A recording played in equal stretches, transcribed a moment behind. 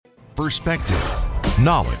perspective,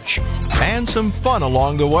 knowledge, and some fun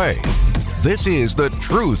along the way. This is The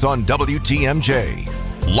Truth on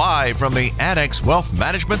WTMJ. Live from the Annex Wealth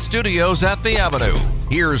Management Studios at The Avenue,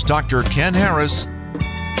 here's Dr. Ken Harris.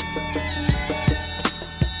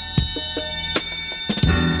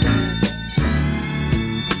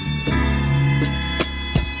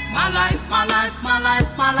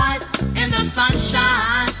 My life in the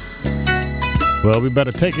sunshine. Well, we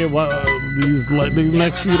better take it while these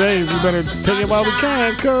next few days. We better take it while we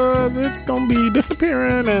can, because it's going to be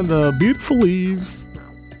disappearing and the beautiful leaves.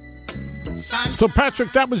 So,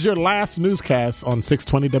 Patrick, that was your last newscast on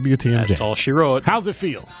 620 WTMJ. That's all she wrote. How's it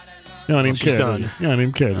feel? You don't even care. Done. You don't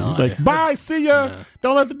even care. He's like, bye, see ya. Yeah.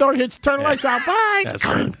 Don't let the door hit you. Turn the lights out. Bye. That's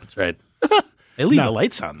right. That's right. They leave the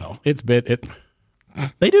lights on, though.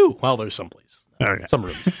 They do. Well, there's some place. Okay. Some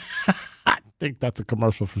rooms. I think that's a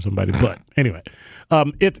commercial for somebody. But anyway,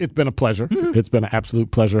 it's been a pleasure. Mm-hmm. It's been an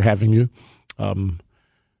absolute pleasure having you.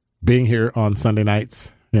 Being here on Sunday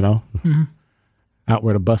nights, out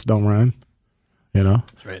where the bus don't run,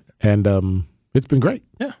 That's right. And it's been great.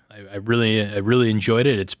 Yeah, I really enjoyed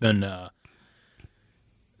it. It's been, and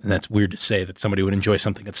that's weird to say that somebody would enjoy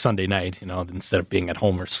something at Sunday night, instead of being at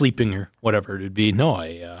home or sleeping or whatever it'd be. No,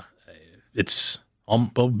 it's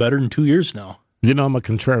better than 2 years now. I'm a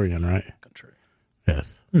contrarian, right? Contrarian.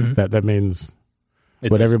 Yes. Mm-hmm. That means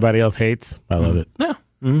what everybody else hates, I love it. Yeah.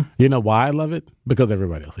 Mm-hmm. You know why I love it? Because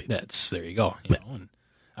everybody else hates it. There you go. And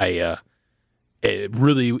it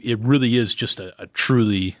really is just it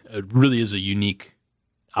really is a unique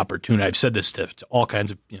opportunity. I've said this to all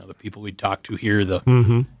kinds of the people we talk to here.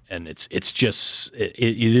 And it's just it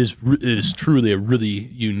is truly a really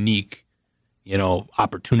unique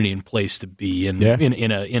opportunity and place to be in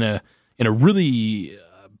in a really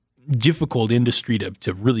difficult industry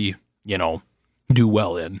to really do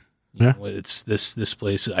well in. It's this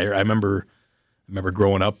place. I remember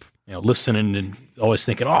growing up, listening and always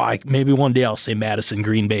thinking, maybe one day I'll say Madison,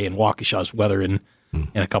 Green Bay, and Waukesha's weather in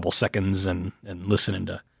a couple seconds, and listening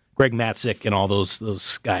to Greg Matzik and all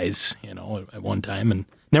those guys, at one time, and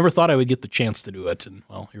never thought I would get the chance to do it. And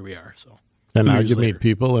well, here we are. So. And now you meet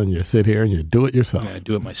people and you sit here and you do it yourself. Yeah, I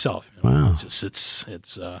do it myself. Wow. It's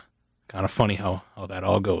kind of funny how that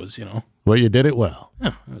all goes, Well, you did it well.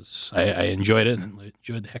 Yeah, I enjoyed it and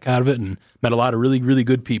enjoyed the heck out of it, and met a lot of really, really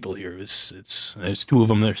good people here. There's two of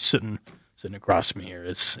them that are sitting across from me here.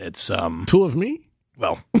 It's two of me?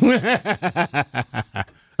 Well,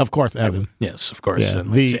 of course, Evan. Yes, of course. Yeah,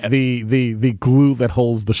 and the glue that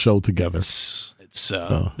holds the show together.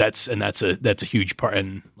 That's a huge part.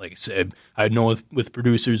 And like I said, I know with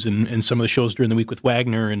producers and some of the shows during the week with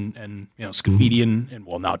Wagner and Scafidi and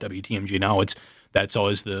well, now WTMJ now, that's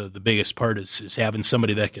always the biggest part is having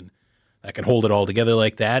somebody that can hold it all together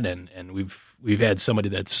like that. And we've had somebody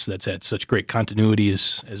that's had such great continuity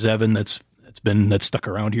as Evan that's stuck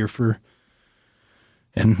around here for.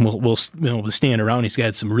 And we'll stand around. He's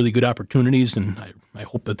got some really good opportunities, and I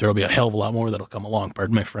hope that there'll be a hell of a lot more that'll come along.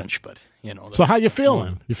 Pardon my French, but So how you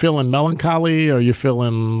feeling? You feeling melancholy, or you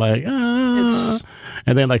feeling like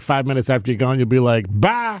and then like 5 minutes after you're gone, you'll be like,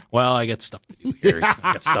 bye. Well, I got stuff to do here. I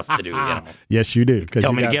got stuff to do. Yes, you do.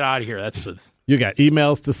 Tell me to get out of here. You got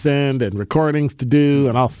emails to send and recordings to do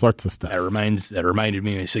and all sorts of stuff. That reminded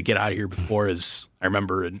me when I said get out of here before. Is I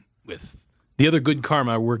remember with. The other Good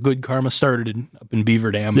Karma, where Good Karma started up in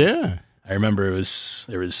Beaver Dam. Yeah, I remember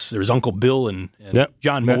there was Uncle Bill and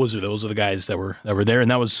John Moser. Those are the guys that were there,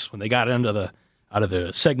 and that was when they got out of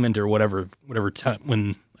the segment or whatever time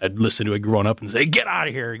when I'd listen to it growing up and say, "Get out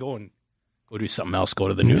of here! Go do something else. Go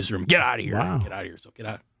to the newsroom. Get out of here! Wow. Get out of here! So get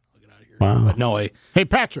out of here!" Wow. But no, hey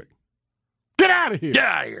Patrick, get out of here! Get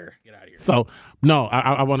out of here! Get out of here! So no,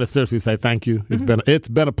 I want to seriously say thank you. It's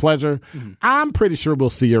been a pleasure. Mm-hmm. I'm pretty sure we'll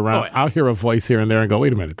see you around. I'll hear a voice here and there and go,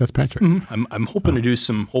 wait a minute, that's Patrick. Mm-hmm. I'm hoping to do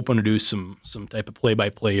some type of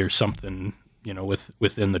play-by-play or something.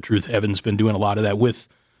 Within the Truth. Evan's been doing a lot of that with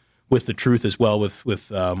the Truth as well. With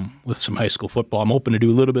some high school football. I'm hoping to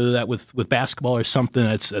do a little bit of that with basketball or something.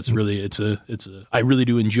 That's really I really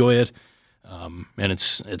do enjoy it. And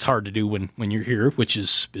it's hard to do when you're here, which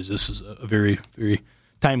is this is a very, very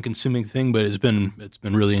time-consuming thing, but it's been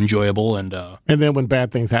really enjoyable. And then when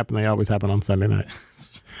bad things happen, they always happen on Sunday night.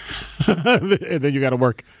 And then you got to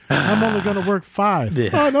work. I'm only going to work 5. Yeah.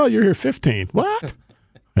 Oh no, you're here 15. What?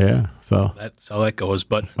 Yeah. So that's how that goes.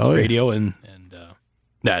 But it's radio, and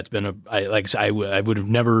it's been I would have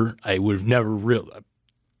never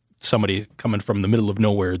somebody coming from the middle of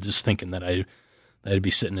nowhere just thinking that I'd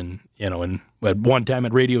be sitting in, at one time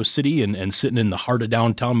at Radio City and sitting in the heart of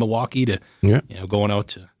downtown Milwaukee to, going out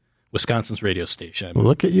to Wisconsin's radio station.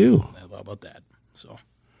 Look at you. How about that? So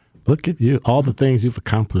Look at you, all the things you've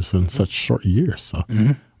accomplished in such short years. So,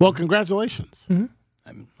 well, congratulations.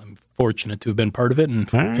 I'm fortunate to have been part of it, and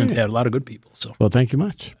fortunate to have a lot of good people. So, well, thank you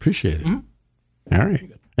much. Appreciate it. All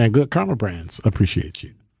right, and Good Karma Brands appreciate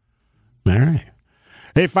you. All right,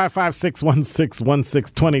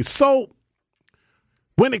 855-616-1620. So,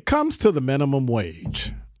 when it comes to the minimum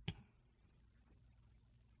wage,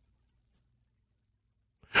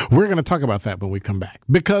 we're going to talk about that when we come back,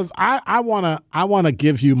 because I want to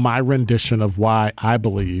give you my rendition of why I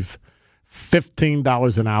believe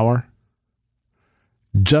 $15 an hour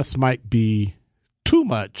just might be too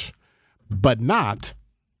much, but not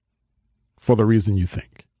for the reason you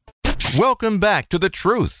think. Welcome back to The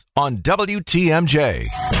Truth on WTMJ.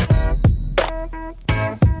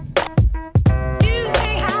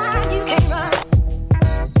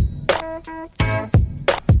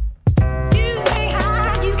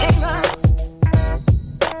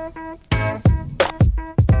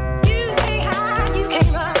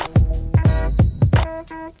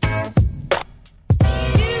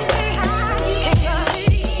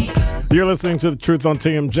 You're listening to The Truth on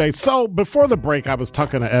TMJ. So before the break, I was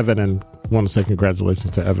talking to Evan, and I want to say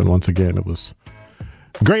congratulations to Evan once again. It was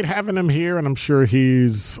great having him here, and I'm sure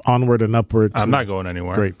he's onward and upward. I'm not going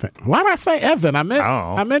anywhere. Great thing. Why did I say Evan? I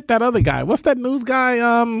meant that other guy. What's that news guy?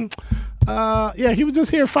 Yeah, he was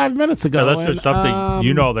just here 5 minutes ago. Unless there's something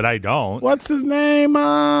you know that I don't. What's his name? I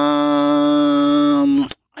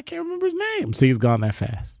can't remember his name. See, he's gone that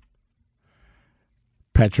fast.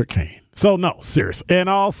 Patrick Caine. So no, serious. In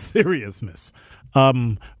all seriousness,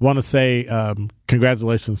 want to say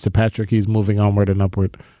congratulations to Patrick. He's moving onward and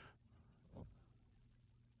upward.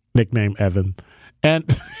 Nickname Evan, and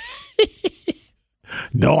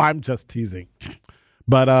no, I'm just teasing.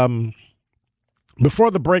 But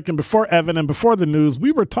before the break and before Evan and before the news,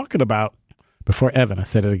 we were talking about before Evan. I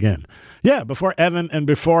said it again. Yeah, before Evan and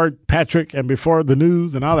before Patrick and before the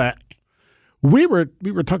news and all that. We were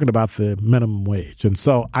talking about the minimum wage, and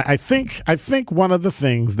so I think one of the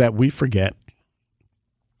things that we forget,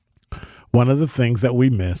 one of the things that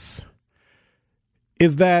we miss,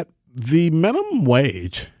 is that the minimum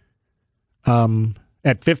wage at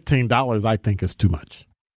 $15, I think, is too much.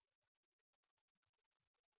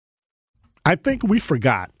 I think we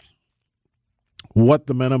forgot what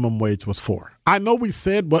the minimum wage was for. I know we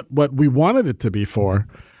said what we wanted it to be for,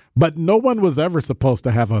 but no one was ever supposed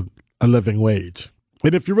to have a living wage.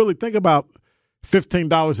 And if you really think about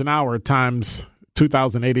 $15 an hour times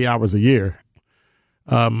 2,080 hours a year,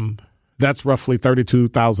 that's roughly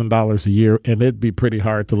 $32,000 a year, and it'd be pretty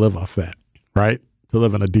hard to live off that, right? To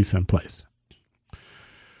live in a decent place.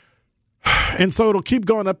 And so it'll keep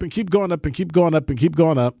going up and keep going up and keep going up and keep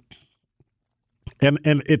going up. And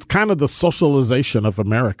it's kind of the socialization of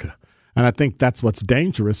America. And I think that's what's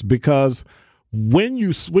dangerous, because when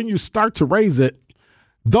you start to raise it,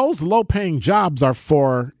 those low-paying jobs are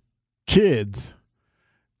for kids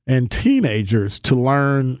and teenagers to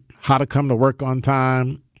learn how to come to work on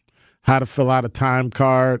time, how to fill out a time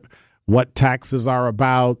card, what taxes are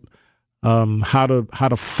about, how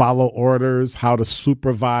to follow orders, how to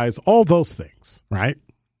supervise, all those things, right?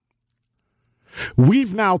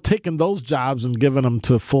 We've now taken those jobs and given them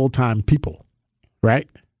to full-time people, right?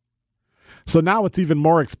 So now it's even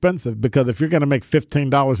more expensive, because if you're going to make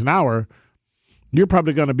 $15 an hour, you're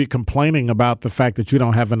probably going to be complaining about the fact that you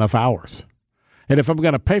don't have enough hours. And if I'm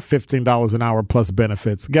going to pay $15 an hour plus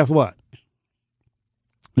benefits, guess what?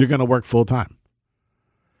 You're going to work full time.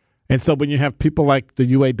 And so when you have people like the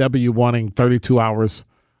UAW wanting 32 hours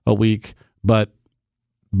a week, but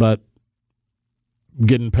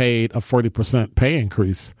getting paid a 40% pay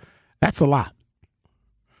increase, that's a lot.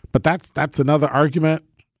 But that's another argument,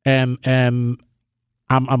 and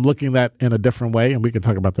I'm looking at in a different way, and we can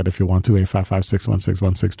talk about that if you want to.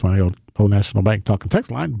 855-616-1620, Old National Bank talking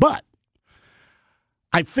text line. But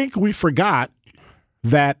I think we forgot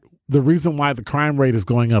that the reason why the crime rate is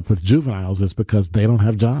going up with juveniles is because they don't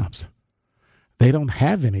have jobs. They don't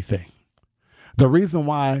have anything. The reason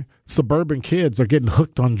why suburban kids are getting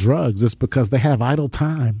hooked on drugs is because they have idle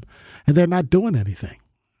time and they're not doing anything.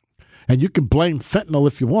 And you can blame fentanyl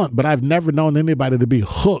if you want, but I've never known anybody to be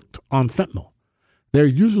hooked on fentanyl. They're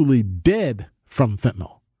usually dead from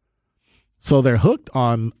fentanyl. So they're hooked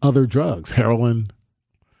on other drugs, heroin,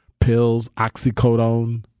 pills,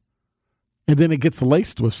 oxycodone, and then it gets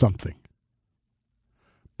laced with something.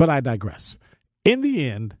 But I digress. In the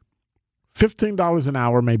end, $15 an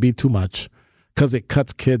hour may be too much because it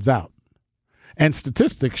cuts kids out. And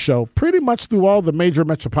statistics show pretty much through all the major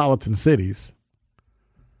metropolitan cities,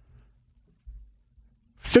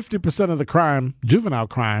 50% of the crime, juvenile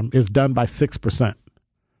crime, is done by 6%.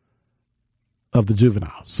 of the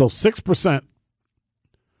juveniles. So 6%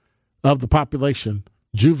 of the population,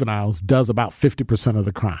 juveniles, does about 50% of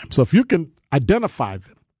the crime. So if you can identify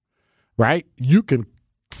them, right, you can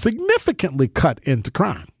significantly cut into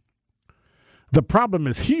crime. The problem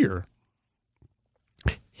is here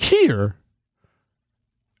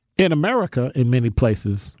in America, in many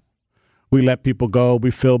places, we let people go.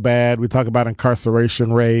 We feel bad. We talk about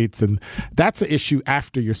incarceration rates, and that's an issue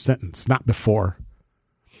after your sentence, not before.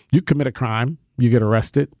 You commit a crime, you get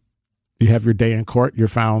arrested, you have your day in court, you're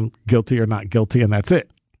found guilty or not guilty, and that's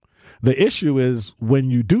it. The issue is when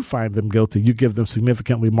you do find them guilty, you give them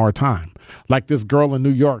significantly more time. Like this girl in New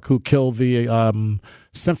York who killed the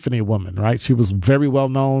symphony woman, right? She was very well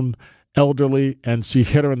known, elderly, and she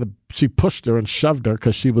hit her she pushed her and shoved her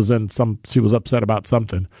because she was upset about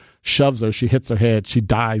something. Shoves her, she hits her head, she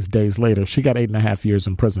dies days later. She got 8.5 years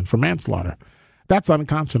in prison for manslaughter. That's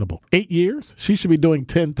unconscionable. 8 years? She should be doing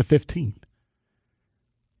 10 to 15.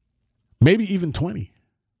 Maybe even 20.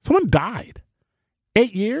 Someone died.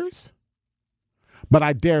 8 years? But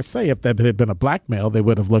I dare say if that had been a black male, they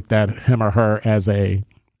would have looked at him or her as a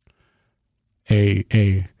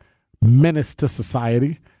menace to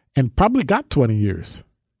society and probably got 20 years.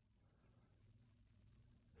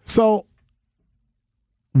 So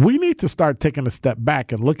we need to start taking a step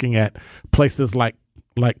back and looking at places like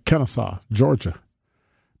Kennesaw, Georgia,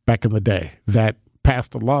 back in the day, that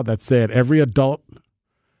passed a law that said every adult,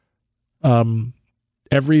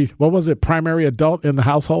 primary adult in the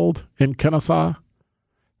household in Kennesaw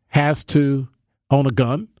has to own a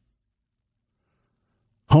gun.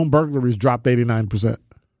 Home burglaries dropped 89%.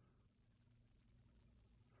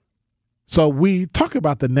 So we talk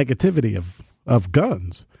about the negativity of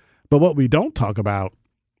guns, but what we don't talk about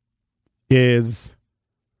is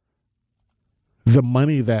the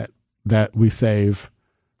money that we save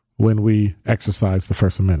when we exercise the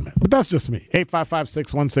First Amendment. But that's just me.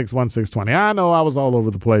 855-616-1620. I know I was all over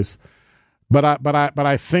the place, but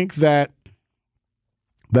I think that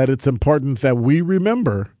it's important that we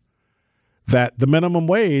remember that the minimum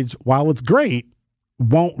wage, while it's great,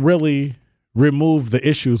 won't really remove the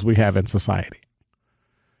issues we have in society.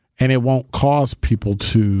 And it won't cause people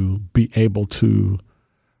to be able to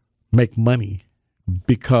make money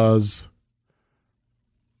because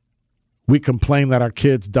we complain that our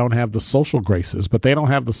kids don't have the social graces, but they don't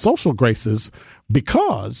have the social graces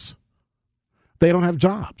because they don't have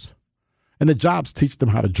jobs. And the jobs teach them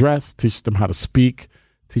how to dress, teach them how to speak,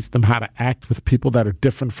 teach them how to act with people that are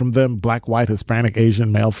different from them, black, white, Hispanic,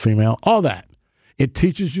 Asian, male, female, all that. It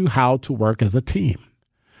teaches you how to work as a team.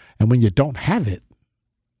 And when you don't have it,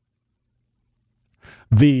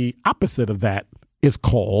 the opposite of that is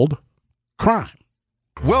called crime.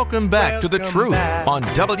 Welcome back to The Truth on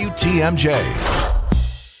WTMJ.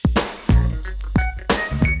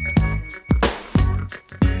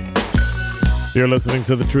 You're listening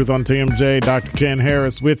to The Truth on TMJ. Dr. Ken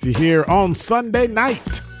Harris with you here on Sunday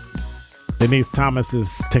night. Denise Thomas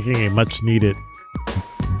is taking a much-needed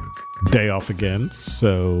day off again,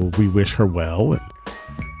 so we wish her well. And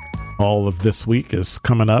all of this week is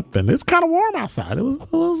coming up, and it's kind of warm outside. It was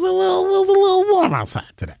a little warm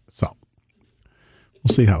outside today, so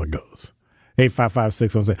we'll see how it goes.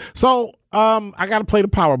 855-616. So I got to play the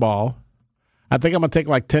Powerball. I think I'm gonna take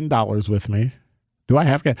like $10 with me. Do I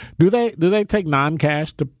have cash? Do they take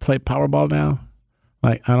non-cash to play Powerball now?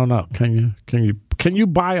 Like, I don't know. Can you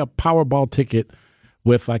buy a Powerball ticket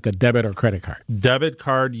with like a debit or credit card? Debit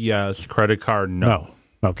card, yes. Credit card, no.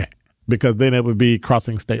 Okay. Because then it would be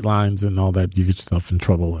crossing state lines and all that. You get yourself in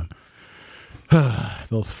trouble, and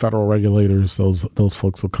those federal regulators, those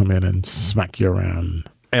folks will come in and smack you around.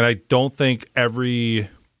 And I don't think everybody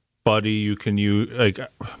you can use, like,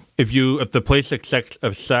 if the place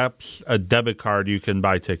accepts a debit card, you can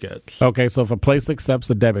buy tickets. Okay, so if a place accepts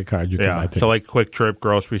a debit card, you can buy tickets. So like Quick Trip,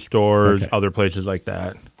 grocery stores, other places like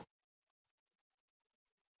that.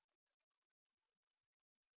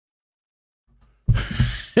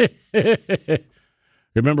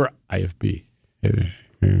 Remember IFB?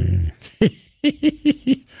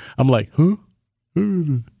 I'm like, who?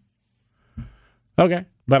 Okay,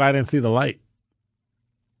 but I didn't see the light.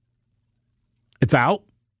 It's out?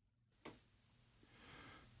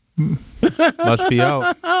 Must be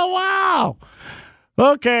out. Oh, wow.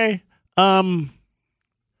 Okay.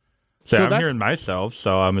 So I'm hearing myself,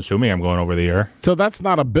 so I'm assuming I'm going over the air. So that's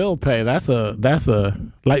not a bill pay. That's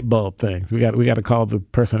a light bulb thing. We got to call the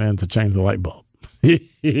person in to change the light bulb.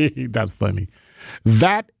 That's funny.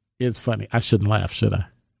 That is funny. I shouldn't laugh, should I?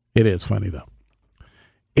 It is funny though.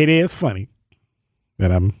 It is funny,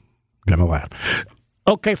 and I'm gonna laugh.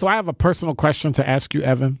 Okay, so I have a personal question to ask you,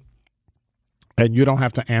 Evan, and you don't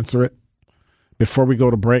have to answer it. before we go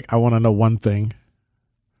to break, I want to know one thing.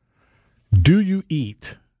 Do you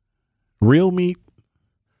eat real meat,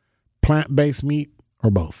 plant-based meat, or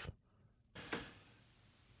both?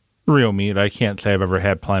 Real meat. I can't say I've ever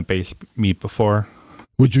had plant-based meat before.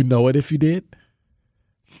 Would you know it if you did?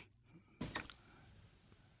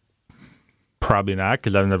 Probably not,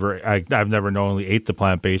 because I've never knowingly ate the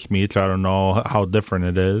plant-based meat, so I don't know how different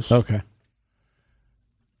it is. Okay.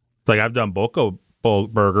 Like, I've done Boko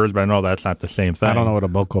burgers, but I know that's not the same thing. I don't know what a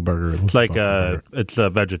Boko burger is. It's like it's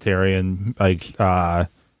a vegetarian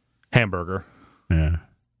hamburger. Yeah.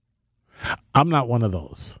 I'm not one of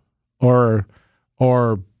those. Or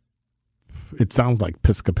it sounds like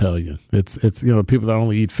Episcopalian. It's people that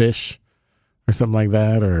only eat fish or something like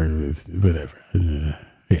that, or whatever.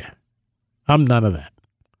 Yeah. I'm none of that.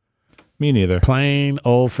 Me neither. Plain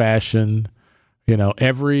old fashioned,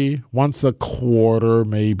 every once a quarter,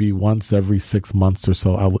 maybe once every 6 months or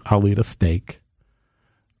so, I'll eat a steak.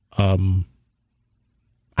 I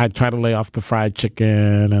try to lay off the fried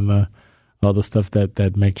chicken and the other stuff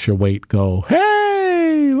that makes your weight go,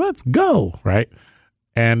 hey, let's go, right?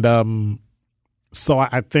 And so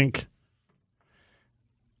I think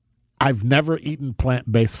I've never eaten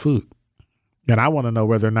plant-based food. And I want to know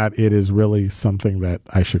whether or not it is really something that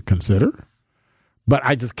I should consider. But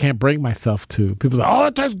I just can't bring myself to. People say, oh,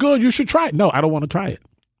 it tastes good. You should try it. No, I don't want to try it.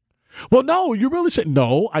 Well, no, you really should.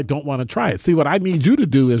 No, I don't want to try it. See, what I need you to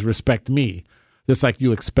do is respect me, just like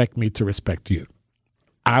you expect me to respect you.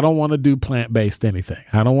 I don't want to do plant-based anything.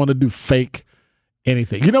 I don't want to do fake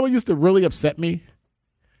anything. You know what used to really upset me?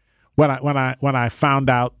 When I found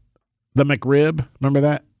out the McRib, remember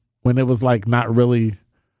that? When it was like not really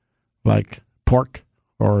like pork,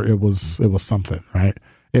 or it was something, right?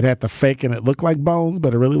 It had the fake and it looked like bones,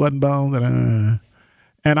 but it really wasn't bones. And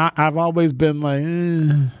I've always been like,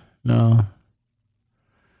 no.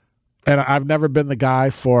 And I've never been the guy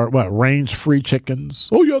for range-free chickens.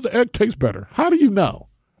 Oh yeah, the egg tastes better. How do you know?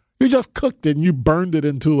 You just cooked it and you burned it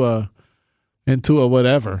into a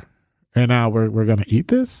whatever, and now we're gonna eat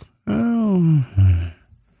this. Oh,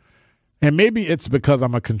 and maybe it's because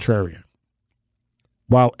I'm a contrarian.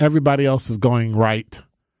 While everybody else is going right,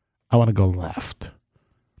 I want to go left.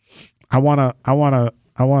 I want to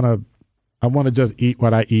just eat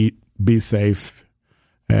what I eat, be safe,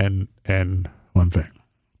 and one thing.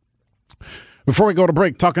 Before we go to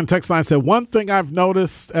break, Talking Text Line said, one thing I've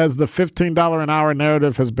noticed as the $15 an hour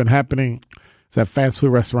narrative has been happening is that fast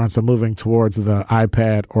food restaurants are moving towards the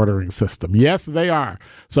iPad ordering system. Yes, they are.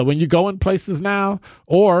 So when you go in places now,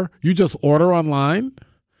 or you just order online,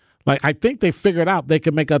 like I think they figured out they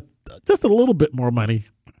can make just a little bit more money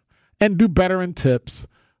and do better in tips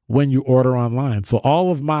when you order online. So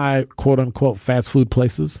all of my quote unquote fast food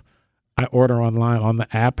places, I order online on the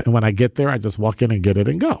app. And when I get there, I just walk in and get it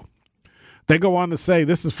and go. They go on to say,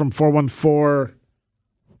 this is from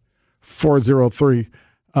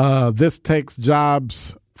 414-403. This takes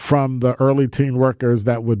jobs from the early teen workers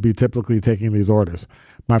that would be typically taking these orders.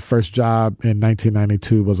 My first job in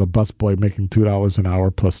 1992 was a busboy making $2 an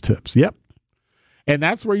hour plus tips. Yep. And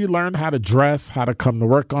that's where you learn how to dress, how to come to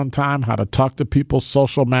work on time, how to talk to people,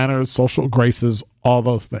 social manners, social graces, all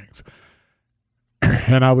those things.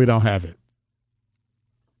 And now we don't have it.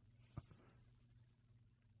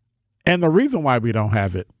 And the reason why we don't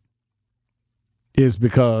have it is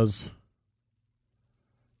because,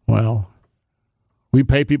 well, we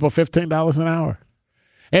pay people $15 an hour.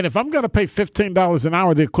 And if I'm going to pay $15 an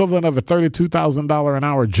hour, the equivalent of a $32,000 an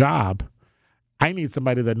hour job, I need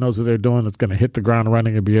somebody that knows what they're doing, that's going to hit the ground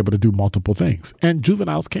running and be able to do multiple things. And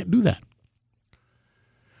juveniles can't do that.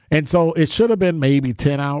 And so it should have been maybe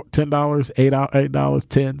 $10, $8,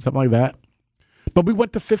 10, something like that. But we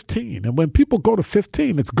went to 15. And when people go to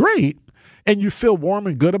 15, it's great. And you feel warm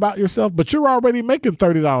and good about yourself, but you're already making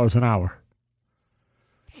 $30 an hour.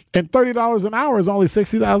 And $30 an hour is only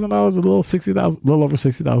 $60,000, a little over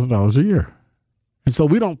 $60,000 a year. And so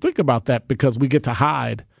we don't think about that because we get to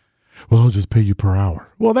hide. Well, I'll just pay you per hour.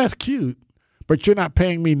 Well, that's cute, but you're not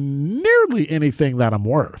paying me nearly anything that I'm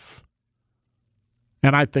worth.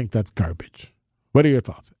 And I think that's garbage. What are your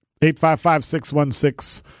thoughts?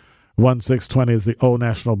 855-616-1620 is the Old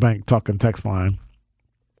National Bank Talking Text Line.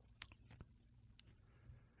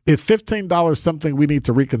 Is $15 something we need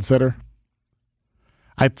to reconsider?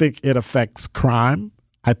 I think it affects crime.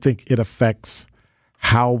 I think it affects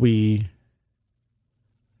how we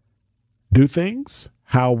do things,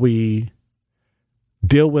 how we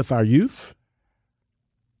deal with our youth,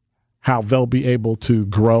 how they'll be able to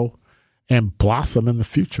grow and blossom in the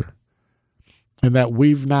future. And that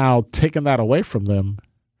we've now taken that away from them.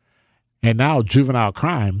 And now juvenile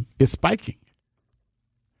crime is spiking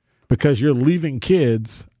because you're leaving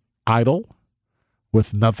kids idle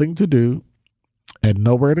with nothing to do and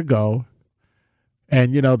nowhere to go.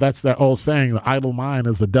 And, that's that old saying, the idle mind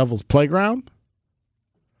is the devil's playground.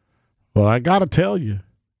 Well, I got to tell you,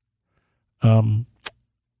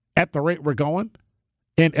 at the rate we're going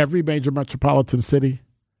in every major metropolitan city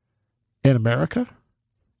in America,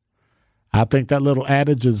 I think that little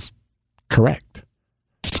adage is correct.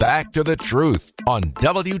 Back to the truth on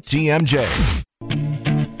WTMJ.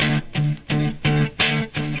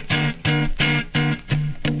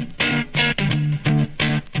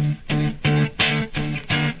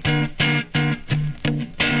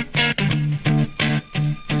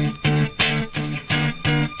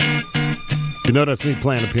 You know that's me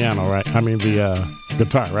playing the piano, right? I mean the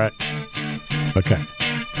guitar, right? Okay.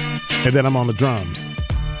 And then I'm on the drums.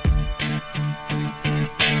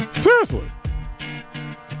 Seriously.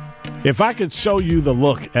 If I could show you the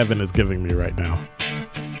look Evan is giving me right now.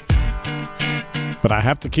 But I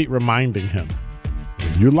have to keep reminding him.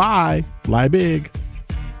 When you lie big,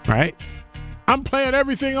 right? I'm playing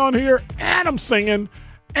everything on here and I'm singing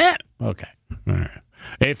and okay. All right.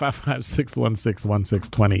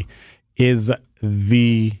 855-616-1620 is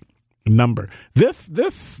the number. This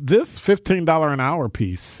 $15 an hour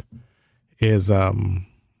piece is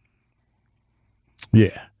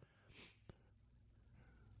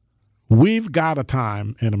we've got a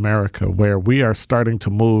time in America where we are starting to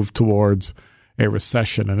move towards a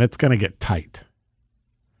recession and it's going to get tight.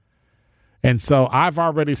 And so I've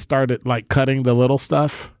already started like cutting the little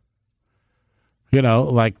stuff,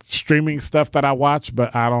 like streaming stuff that I watch,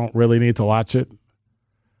 but I don't really need to watch it.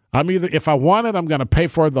 If I want it, I'm going to pay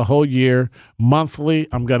for it the whole year. Monthly,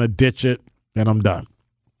 I'm going to ditch it, and I'm done.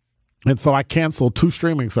 And so I canceled 2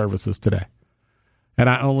 streaming services today, and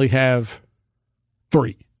I only have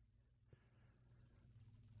 3.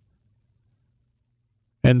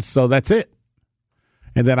 And so that's it.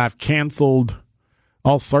 And then I've canceled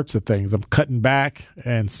all sorts of things. I'm cutting back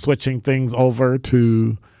and switching things over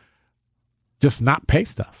to just not pay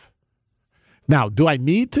stuff. Now, do I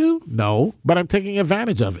need to? No, but I'm taking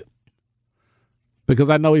advantage of it because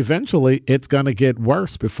I know eventually it's going to get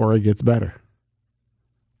worse before it gets better.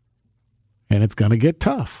 And it's going to get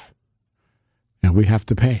tough. And we have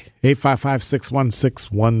to pay.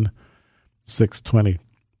 855-616-1620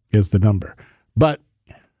 is the number. But,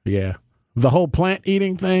 yeah, the whole plant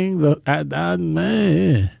eating thing, that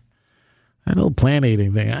whole plant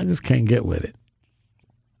eating thing, I just can't get with it.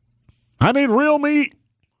 I need real meat.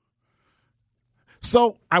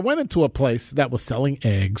 So I went into a place that was selling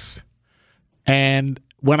eggs, and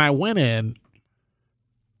when I went in,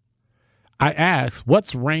 I asked,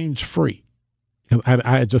 what's range-free?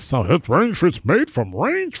 I just saw it's range-free. It's made from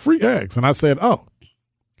range-free eggs. And I said, oh.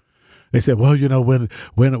 They said, well, when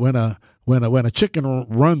a chicken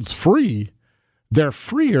runs free, they're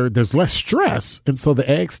freer, there's less stress, and so the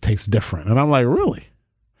eggs taste different. And I'm like, really?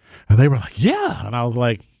 And they were like, yeah. And I was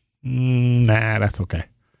like, nah, that's okay.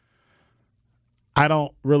 I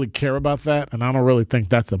don't really care about that, and I don't really think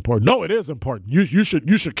that's important. No, it is important. You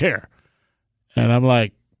should care. And I'm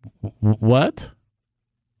like, what?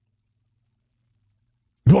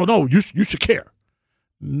 Well, no, you should care.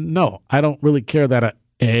 No, I don't really care that an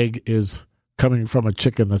egg is coming from a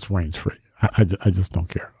chicken that's range-free. I just don't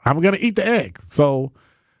care. I'm going to eat the egg. So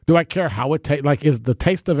do I care how it tastes? Like, is the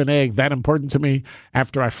taste of an egg that important to me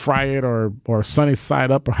after I fry it or sunny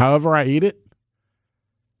side up or however I eat it?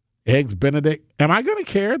 Eggs Benedict. Am I going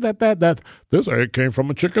to care that this egg came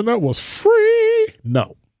from a chicken that was free?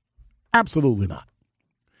 No, absolutely not.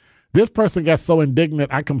 This person got so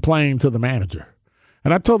indignant, I complained to the manager.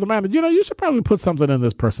 And I told the manager, you should probably put something in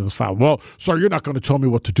this person's file. Well, sir, you're not going to tell me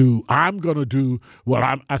what to do. I'm going to do what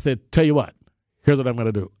I said, tell you what, here's what I'm going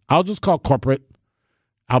to do. I'll just call corporate.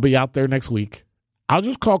 I'll be out there next week. I'll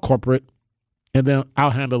just call corporate. And then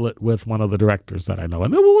I'll handle it with one of the directors that I know.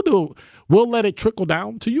 And then we'll let it trickle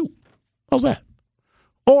down to you. How's that?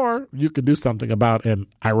 Or you could do something about an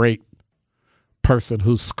irate person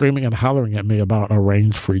who's screaming and hollering at me about a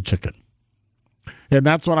range-free chicken. And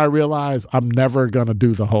that's when I realized I'm never going to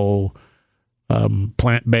do the whole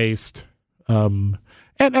plant-based. And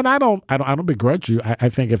I don't begrudge you. I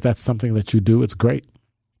think if that's something that you do, it's great.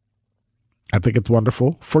 I think it's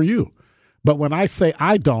wonderful for you. But when I say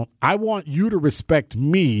I want you to respect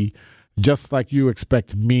me just like you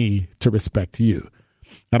expect me to respect you.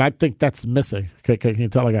 And I think that's missing. Can you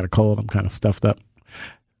tell I got a cold? I'm kind of stuffed up.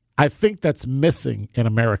 I think that's missing in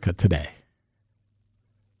America today.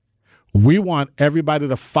 We want everybody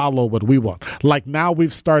to follow what we want. Like now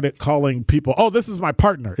we've started calling people, oh, this is my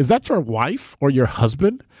partner. Is that your wife or your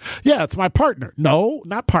husband? Yeah, it's my partner. No,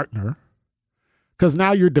 not partner. Because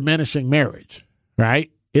now you're diminishing marriage,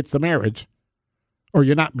 right? It's a marriage or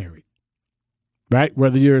you're not married, right?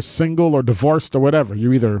 Whether you're single or divorced or whatever,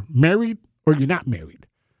 you're either married or you're not married.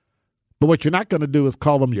 But what you're not going to do is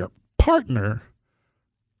call them your partner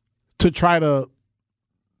to try to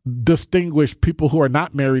distinguish people who are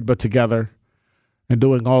not married but together and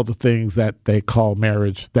doing all the things that they call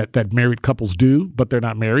marriage, that married couples do, but they're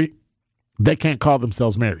not married. They can't call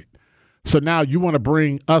themselves married. So now you want to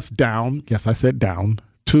bring us down, yes, I said down,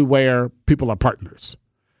 to where people are partners.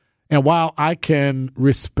 And while I can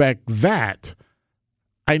respect that,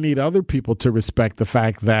 I need other people to respect the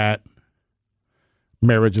fact that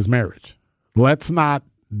marriage is marriage. Let's not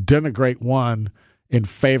denigrate one in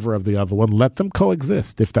favor of the other one. Let them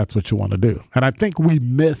coexist if that's what you want to do. And I think we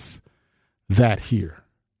miss that here.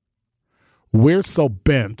 We're so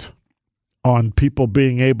bent on people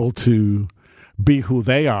being able to be who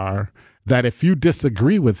they are that if you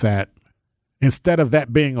disagree with that, instead of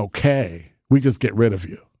that being okay, we just get rid of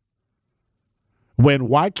you.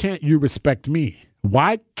 Why can't you respect me?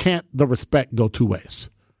 Why can't the respect go two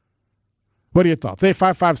ways? What are your thoughts?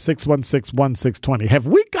 855-616-1620. Have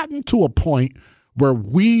we gotten to a point where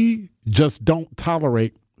we just don't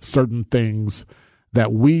tolerate certain things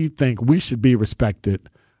that we think we should be respected,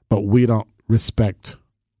 but we don't respect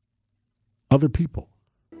other people?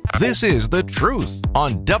 This is The Truth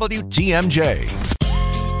on WTMJ.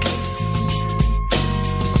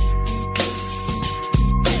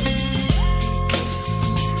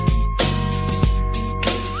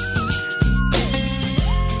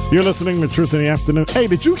 You're listening to Truth in the Afternoon. Hey,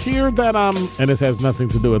 did you hear that, and this has nothing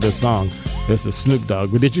to do with this song, this is Snoop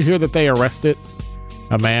Dogg, but did you hear that they arrested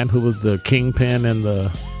a man who was the kingpin in the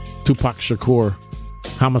Tupac Shakur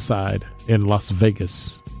homicide in Las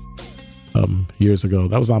Vegas years ago?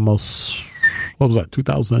 That was almost,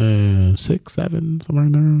 2006, 7, somewhere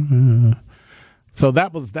in there? So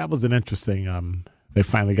that was an interesting, they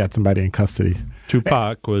finally got somebody in custody.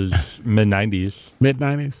 Tupac was mid-90s.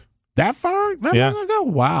 Mid-90s? That far? That Yeah. long ago?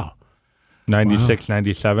 Wow. 96,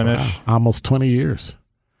 97-ish. Wow. Almost 20 years.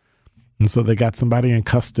 And so they got somebody in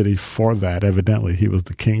custody for that. Evidently, he was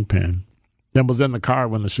the kingpin and was in the car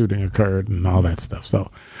when the shooting occurred and all that stuff.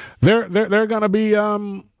 So they're going to be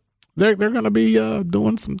they're going to be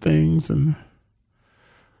doing some things and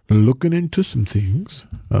looking into some things.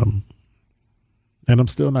 And I'm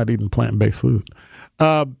still not eating plant-based food.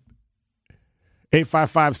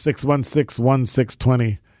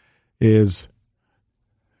 855-616-1620 is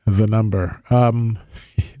the number.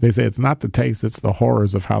 They say it's not the taste, it's the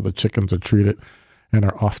horrors of how the chickens are treated and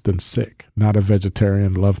are often sick. Not a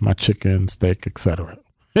vegetarian, love my chicken, steak, etc.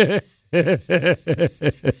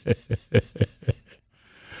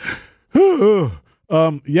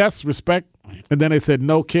 Yes, respect. And then they said,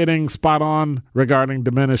 no kidding, spot on regarding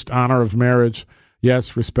diminished honor of marriage.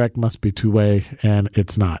 Yes, respect must be two-way, and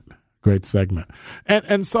it's not. Great segment.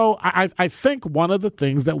 And so I think one of the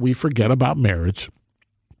things that we forget about marriage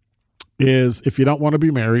is if you don't want to be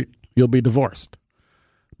married, you'll be divorced.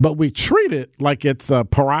 But we treat it like it's a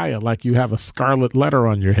pariah, like you have a scarlet letter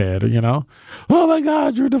on your head, you know? Oh, my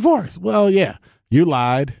God, you're divorced. Well, yeah, you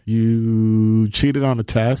lied. You cheated on a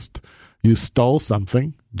test. You stole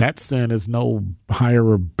something. That sin is no higher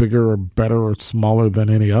or bigger or better or smaller than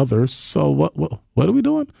any others. So what are we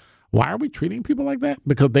doing? Why are we treating people like that?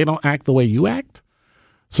 Because they don't act the way you act?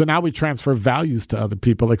 So now we transfer values to other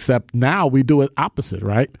people, except now we do it opposite,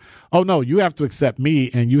 right? Oh, no, you have to accept me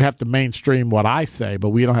and you have to mainstream what I say,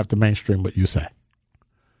 but we don't have to mainstream what you say.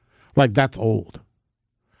 Like, that's old.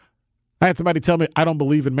 I had somebody tell me, I don't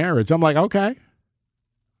believe in marriage. I'm like, okay.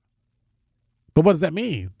 But what does that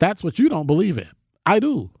mean? That's what you don't believe in. I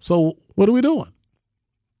do. So what are we doing?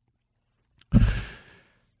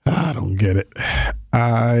 I don't get it.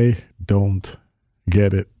 I don't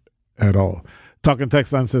get it at all. Talking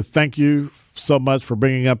Text Line says, thank you so much for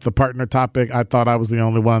bringing up the partner topic. I thought I was the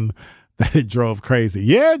only one that it drove crazy.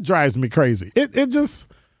 Yeah, it drives me crazy. It just,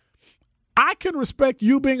 I can respect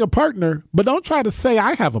you being a partner, but don't try to say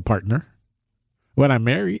I have a partner when I'm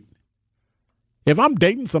married. If I'm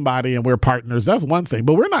dating somebody and we're partners, that's one thing,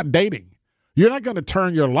 but we're not dating. You're not going to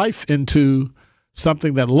turn your life into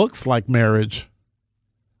something that looks like marriage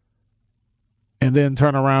and then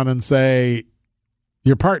turn around and say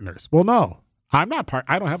you're partners. Well, no, I'm not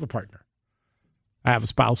I don't have a partner. I have a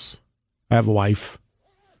spouse. I have a wife.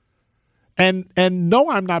 And no,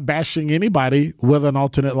 I'm not bashing anybody with an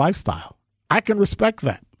alternate lifestyle. I can respect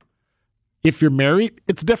that. If you're married,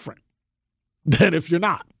 it's different than if you're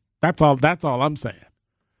not. That's all I'm saying.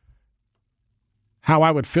 How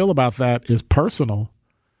I would feel about that is personal,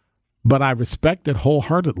 but I respect it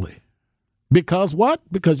wholeheartedly. Because what?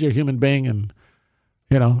 Because you're a human being and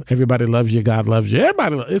everybody loves you. God loves you.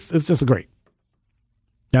 It's just great.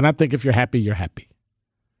 And I think if you're happy, you're happy.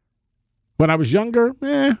 When I was younger,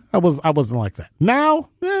 I wasn't like that. Now,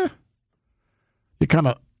 you kind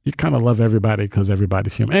of love everybody because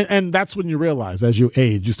everybody's human. And that's when you realize, as you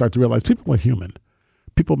age, you start to realize people are human.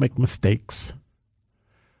 People make mistakes.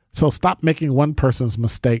 So stop making one person's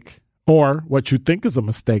mistake or what you think is a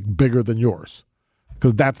mistake bigger than yours,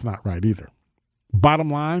 because that's not right either. Bottom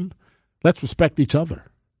line, let's respect each other.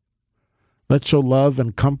 Let's show love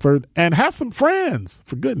and comfort and have some friends,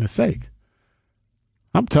 for goodness sake.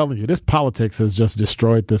 I'm telling you, this politics has just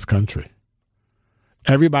destroyed this country.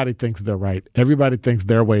 Everybody thinks they're right. Everybody thinks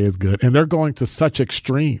their way is good. And they're going to such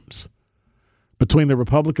extremes. Between the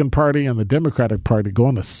Republican Party and the Democratic Party,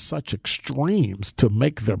 going to such extremes to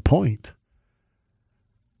make their point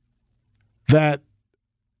that,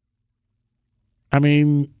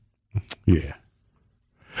 yeah.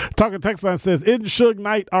 Talking Text Line says, isn't Suge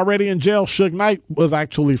Knight already in jail? Suge Knight was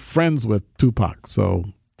actually friends with Tupac, so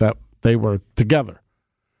that they were together.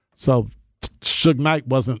 So Suge Knight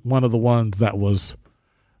wasn't one of the ones that was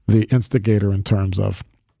the instigator in terms of,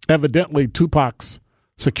 evidently Tupac's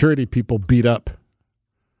security people beat up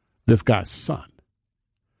this guy's son.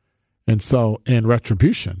 And so in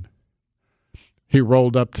retribution, he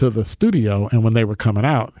rolled up to the studio, and when they were coming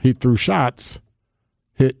out, he threw shots,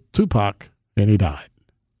 hit Tupac, and he died.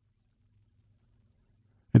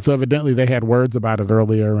 And so evidently they had words about it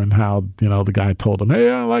earlier and how, the guy told him,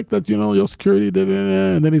 hey, I like that, your security did it.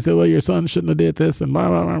 And then he said, well, your son shouldn't have did this and blah,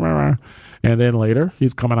 blah, blah, blah, blah. And then later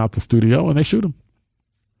he's coming out the studio and they shoot him.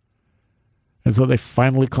 And so they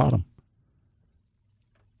finally caught him.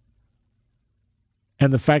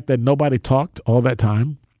 And the fact that nobody talked all that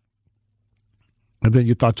time, and then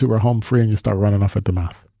you thought you were home free and you start running off at the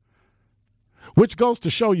mouth. Which goes to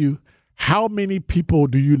show you, how many people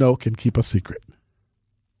do you know can keep a secret?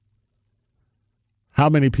 How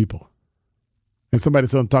many people? And somebody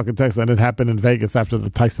said on Talking Text, and it happened in Vegas after the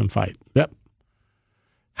Tyson fight. Yep.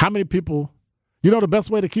 How many people? You know the best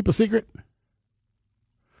way to keep a secret?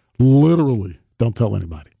 Literally, don't tell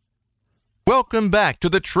anybody. Welcome back to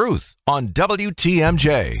The Truth on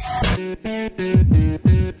WTMJ.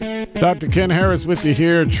 Dr. Ken Harris with you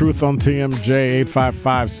here. Truth on TMJ,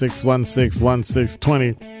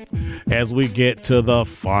 855-616-1620. As we get to the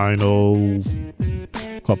final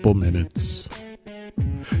couple minutes.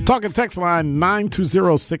 Talking Text Line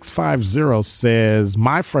 920-650 says,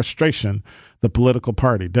 my frustration, the political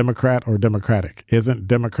party, Democrat or Democratic. Isn't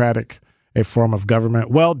Democratic a form of government?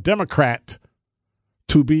 Well, Democrat,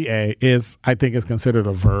 to be I think is considered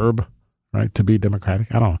a verb, right? To be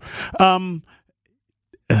Democratic. I don't know.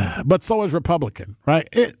 But so is Republican, right?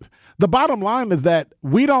 The bottom line is that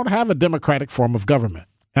we don't have a democratic form of government.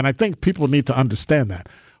 And I think people need to understand that.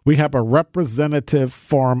 We have a representative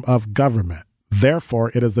form of government.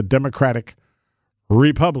 Therefore, it is a democratic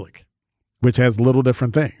republic, which has little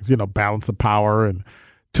different things, balance of power and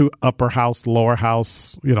two upper house, lower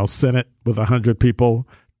house, Senate with 100 people,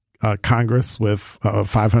 Congress with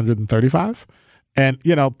 535 and,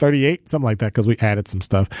 38, something like that, because we added some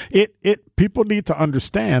stuff. People need to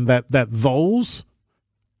understand that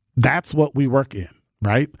that's what we work in,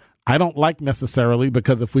 right? I don't like necessarily,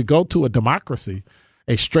 because if we go to a democracy,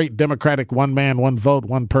 a straight democratic one man, one vote,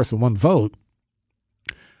 one person, one vote,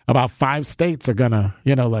 about 5 states are going to,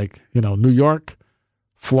 New York,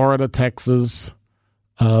 Florida, Texas,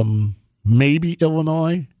 maybe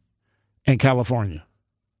Illinois, and California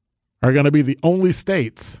are going to be the only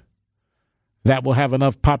states that will have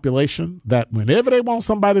enough population that whenever they want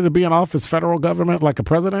somebody to be in office, federal government, like a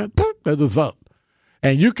president, they'll just vote.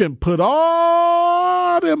 And you can put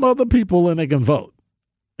all them other people and they can vote.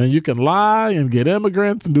 And you can lie and get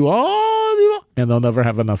immigrants and do all, and they'll never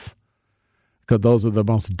have enough. Because those are the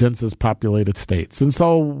most densest populated states. And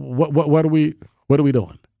so what are we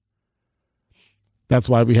doing? That's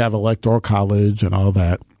why we have electoral college and all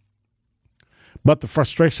that. But the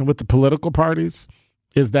frustration with the political parties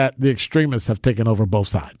is that the extremists have taken over both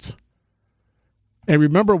sides. And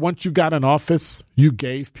remember, once you got in office, you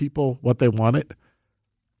gave people what they wanted.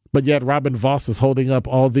 But yet Robin Vos is holding up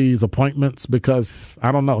all these appointments because,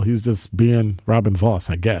 I don't know, he's just being Robin Vos,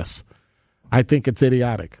 I guess. I think it's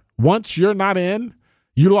idiotic. Once you're not in,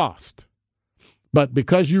 you lost. But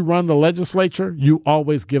because you run the legislature, you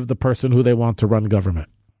always give the person who they want to run government.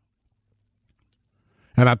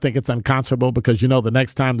 And I think it's unconscionable because, the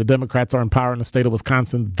next time the Democrats are in power in the state of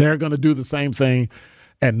Wisconsin, they're going to do the same thing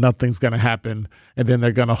and nothing's going to happen. And then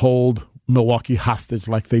they're going to hold Milwaukee hostage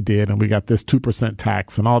like they did. And we got this 2%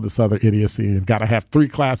 tax and all this other idiocy and got to have 3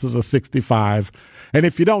 classes of 65. And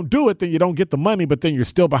if you don't do it, then you don't get the money, but then you're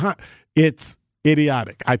still behind. It's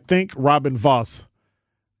idiotic. I think Robin Voss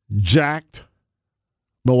jacked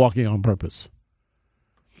Milwaukee on purpose.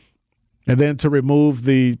 And then to remove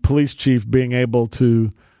the police chief being able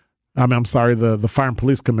to, the Fire and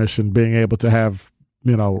Police Commission being able to have,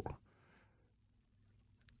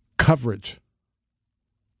 coverage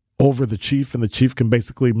over the chief, and the chief can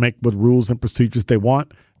basically make what rules and procedures they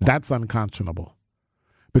want, that's unconscionable.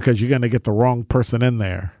 Because you're going to get the wrong person in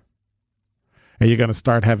there. And you're going to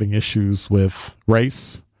start having issues with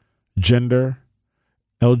race, gender,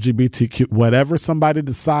 LGBTQ, whatever somebody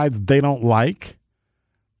decides they don't like,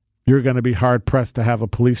 you're going to be hard-pressed to have a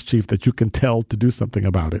police chief that you can tell to do something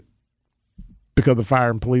about it. Because the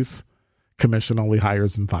Fire and Police Commission only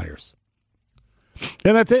hires and fires.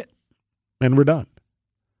 And that's it. And we're done.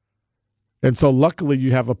 And so luckily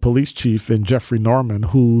you have a police chief in Jeffrey Norman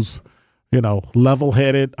who's,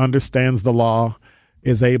 level-headed, understands the law,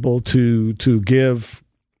 is able to give,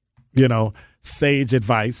 sage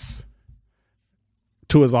advice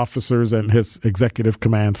to his officers and his executive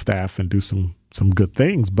command staff and do some good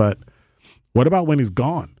things. But what about when he's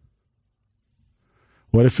gone?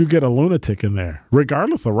 What if you get a lunatic in there,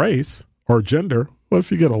 regardless of race or gender? What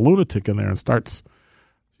if you get a lunatic in there and starts,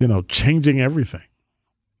 changing everything?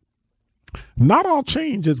 Not all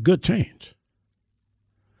change is good change.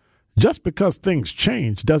 Just because things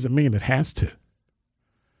change doesn't mean it has to.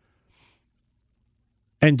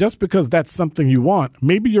 And just because that's something you want,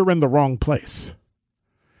 maybe you're in the wrong place.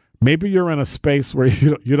 Maybe you're in a space where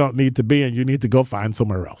you don't need to be and you need to go find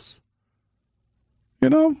somewhere else.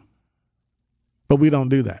 But we don't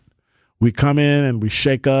do that. We come in and we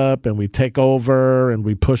shake up and we take over and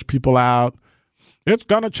we push people out. It's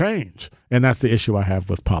going to change. And that's the issue I have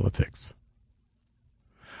with politics.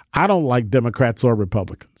 I don't like Democrats or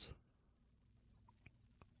Republicans.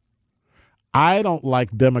 I don't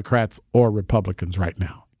like Democrats or Republicans right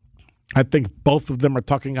now. I think both of them are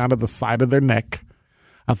talking out of the side of their neck.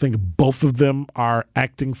 I think both of them are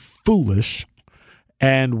acting foolish.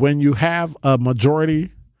 And when you have a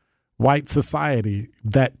majority white society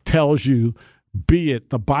that tells you, be it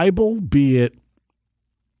the Bible, be it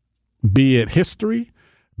history,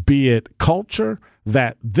 be it culture,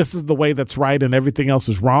 that this is the way that's right and everything else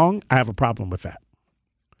is wrong, I have a problem with that.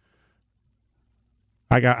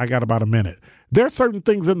 I got about a minute. There are certain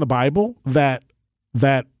things in the Bible that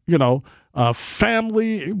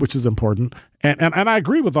family, which is important, and I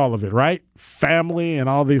agree with all of it, right? Family and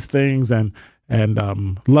all these things, and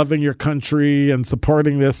loving your country and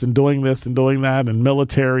supporting this and doing that, and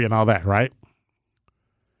military and all that, right?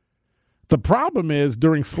 The problem is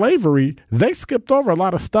during slavery, they skipped over a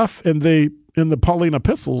lot of stuff in the Pauline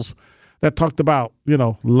epistles that talked about,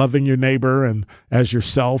 loving your neighbor and as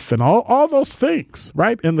yourself and all those things,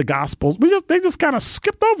 right? In the Gospels. They just kind of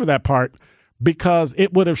skipped over that part because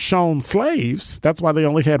it would have shown slaves. That's why they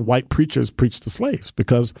only had white preachers preach to slaves,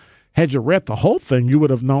 because had you read the whole thing, you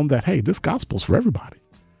would have known that, hey, this gospel's for everybody.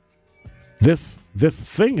 This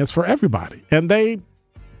thing is for everybody. And they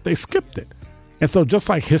skipped it. And so just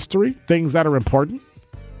like history, things that are important,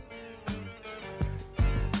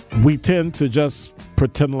 we tend to just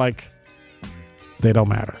pretend like they don't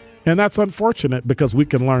matter. And that's unfortunate because we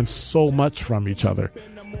can learn so much from each other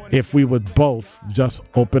if we would both just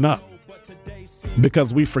open up.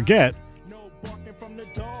 Because we forget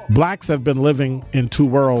blacks have been living in two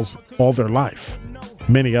worlds all their life.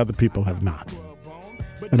 Many other people have not.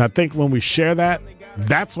 And I think when we share that,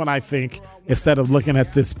 that's when I think instead of looking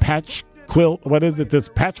at this this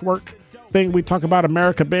patchwork thing we talk about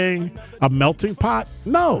America being a melting pot.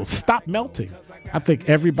 No, stop melting. I think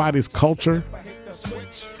everybody's culture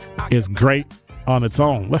is great on its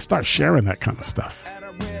own. Let's start sharing that kind of stuff.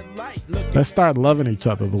 Let's start loving each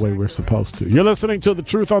other the way we're supposed to. You're listening to The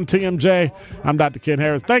Truth on TMJ. I'm Dr. Ken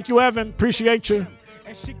Harris. Thank you, Evan. Appreciate you.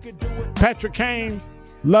 Patrick Caine,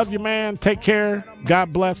 love you, man. Take care.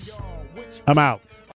 God bless. I'm out.